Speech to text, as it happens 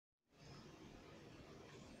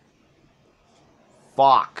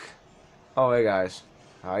fuck? Oh, hey guys.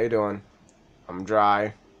 How you doing? I'm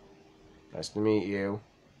Dry. Nice to meet you.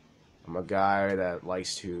 I'm a guy that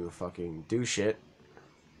likes to fucking do shit.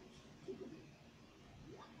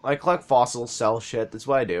 I collect fossils, sell shit. That's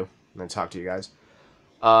what I do. And then talk to you guys.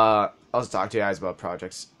 I'll just talk to you guys about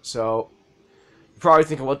projects. So, you're probably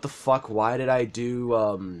thinking, what the fuck? Why did I do,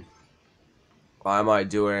 why am I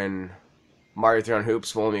doing Mario 3 on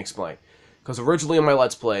Hoops? Well, let me explain. Because originally in my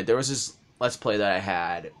Let's Play, there was this Let's Play that I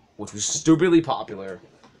had, which was stupidly popular.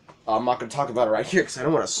 I'm not going to talk about it right here because I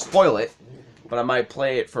don't want to spoil it, but I might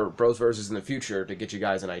play it for Bros Versus in the future to get you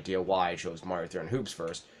guys an idea why I chose Mario 3 on Hoops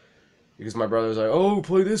first. Because my brother was like, oh,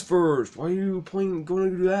 play this first. Why are you going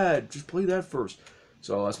to do that? Just play that first.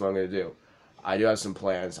 So that's what I'm going to do. I do have some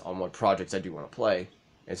plans on what projects I do want to play.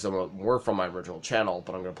 And some of them were from my original channel,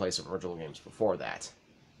 but I'm going to play some original games before that.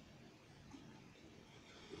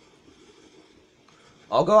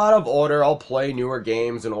 I'll go out of order. I'll play newer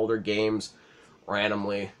games and older games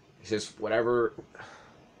randomly. It's just whatever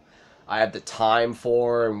I have the time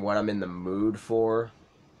for and what I'm in the mood for.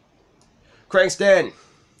 Crankston!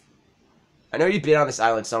 I know you've been on this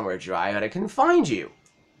island somewhere, Dry, but I couldn't find you.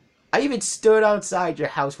 I even stood outside your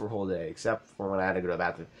house for a whole day, except for when I had to go to the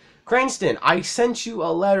bathroom. Cranston, I sent you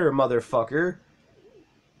a letter, motherfucker.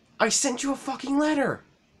 I sent you a fucking letter.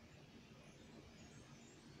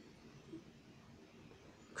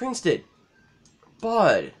 Cranston.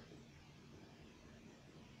 Bud.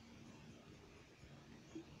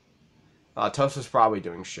 Toast was probably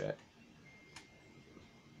doing shit.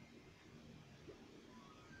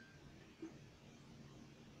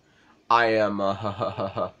 I am,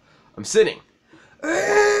 I'm sitting.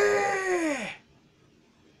 It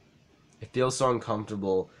feels so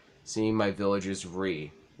uncomfortable seeing my villagers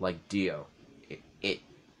like Dio.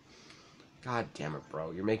 God damn it,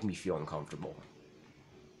 bro. You're making me feel uncomfortable.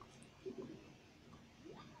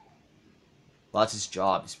 Well, that's his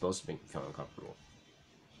job. He's supposed to make me feel uncomfortable.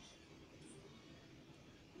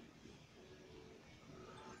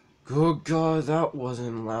 Good God, that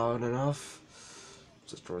wasn't loud enough.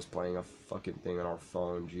 Sister was playing a fucking thing on our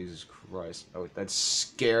phone. Jesus Christ. Oh, that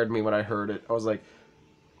scared me when I heard it. I was like,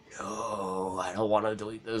 no, I don't want to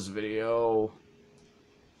delete this video.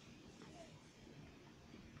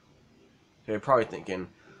 Okay, you're probably thinking,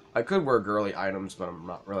 I could wear girly items, but I'm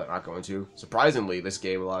not going to. Surprisingly, this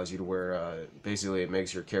game allows you to wear, basically it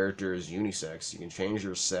makes your characters unisex. You can change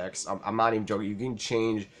your sex. I'm not even joking. You can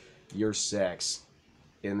change your sex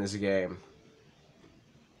in this game.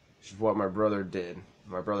 Which is what my brother did.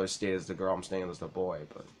 My brother stayed as the girl, I'm staying as the boy,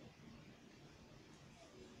 but...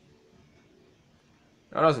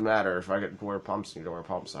 It doesn't matter if I get to wear pumps and you don't wear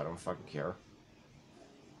pumps, I don't fucking care.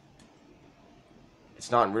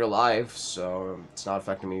 It's not in real life, so it's not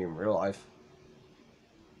affecting me in real life.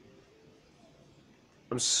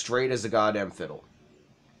 I'm straight as a goddamn fiddle.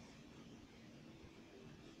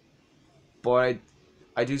 But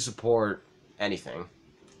I do support anything.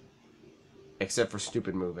 Except for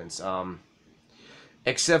stupid movements.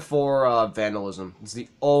 Except for vandalism. It's the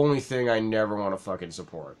only thing I never want to fucking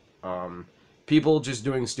support. People just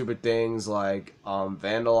doing stupid things like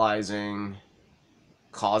vandalizing,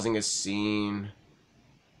 causing a scene,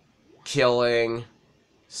 killing,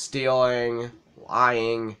 stealing,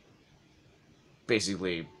 lying.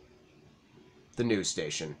 Basically, the news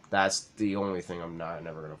station. That's the only thing I'm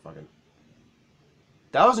never gonna fucking...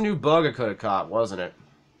 That was a new bug I could have caught, wasn't it?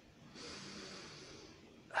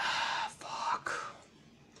 Fuck.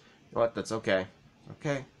 You know what? That's okay.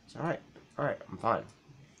 Okay. It's alright. Alright. I'm fine.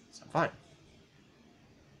 I'm fine. I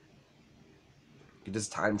can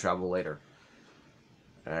just time travel later.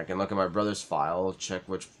 And I can look at my brother's file, check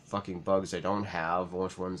which fucking bugs I don't have, and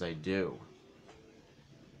which ones I do.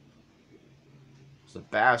 So the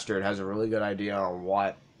bastard has a really good idea on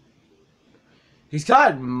what... He's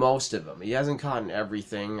caught most of them. He hasn't caught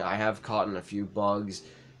everything. I have caught a few bugs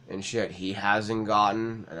and shit he hasn't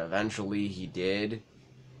gotten, and eventually he did.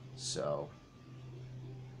 So...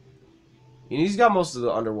 And he's got most of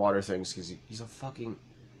the underwater things because he's a fucking...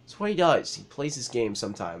 That's what he does. He plays this game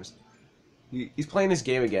sometimes. He's playing this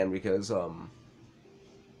game again because, of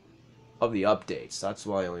the updates. That's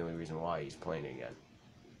the only reason why he's playing it again.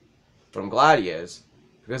 But I'm glad he is.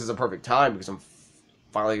 Because it's a perfect time, because I'm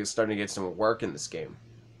finally starting to get some work in this game.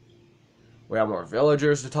 We have more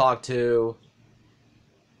villagers to talk to.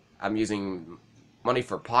 I'm using money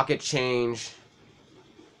for pocket change.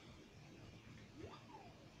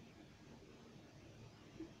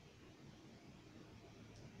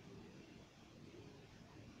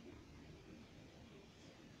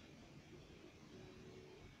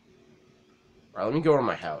 Alright, let me go to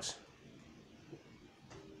my house.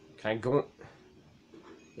 Can I go...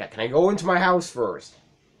 Yeah, can I go into my house first?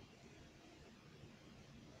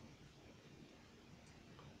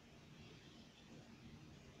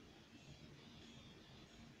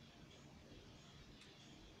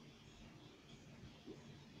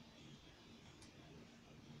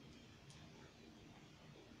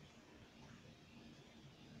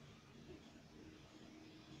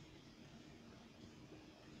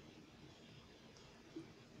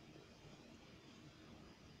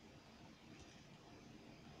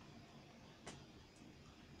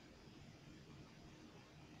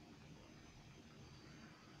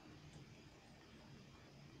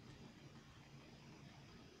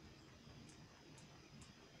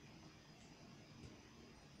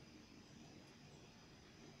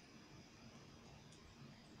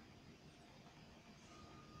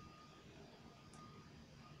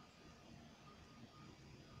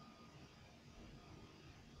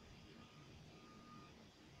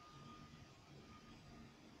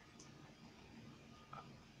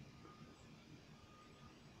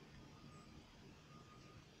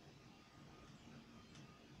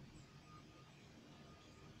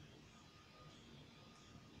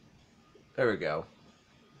 There we go.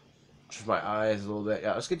 Just my eyes a little bit.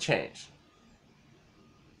 Yeah, let's get changed.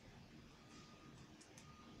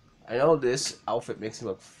 I know this outfit makes me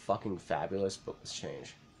look fucking fabulous, but let's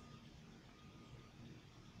change.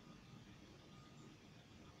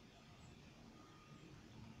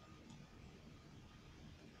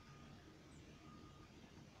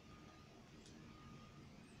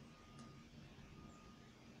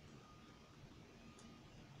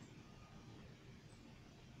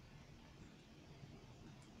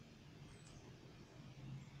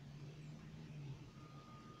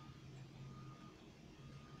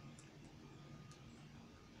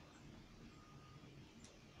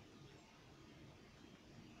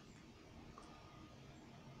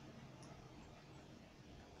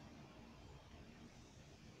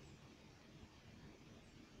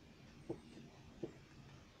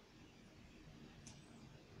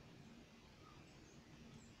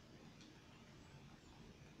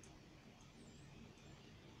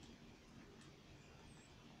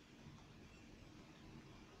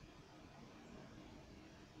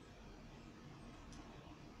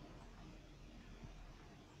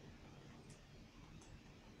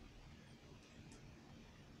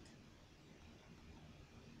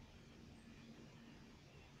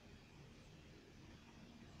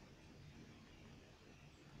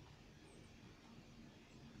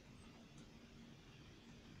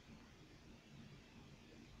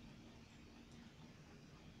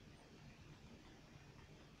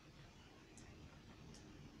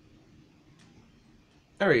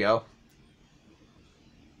 There we go.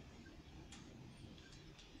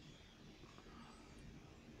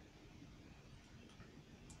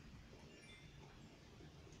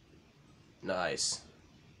 Nice.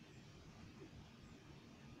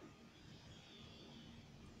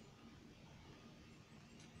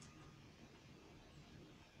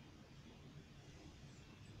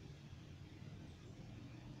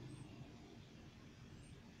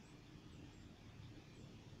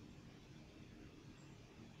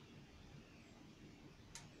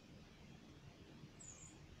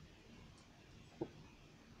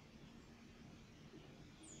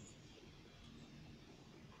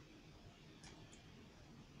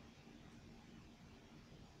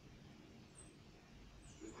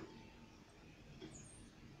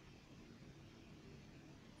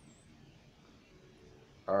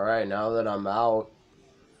 Alright, now that I'm out,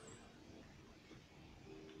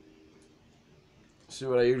 see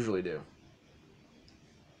what I usually do.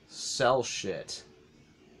 Sell shit.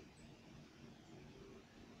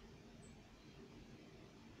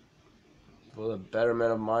 For the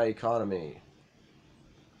betterment of my economy.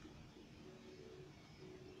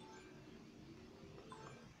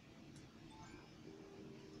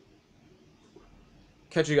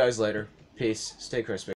 Catch you guys later. Peace. Stay crispy.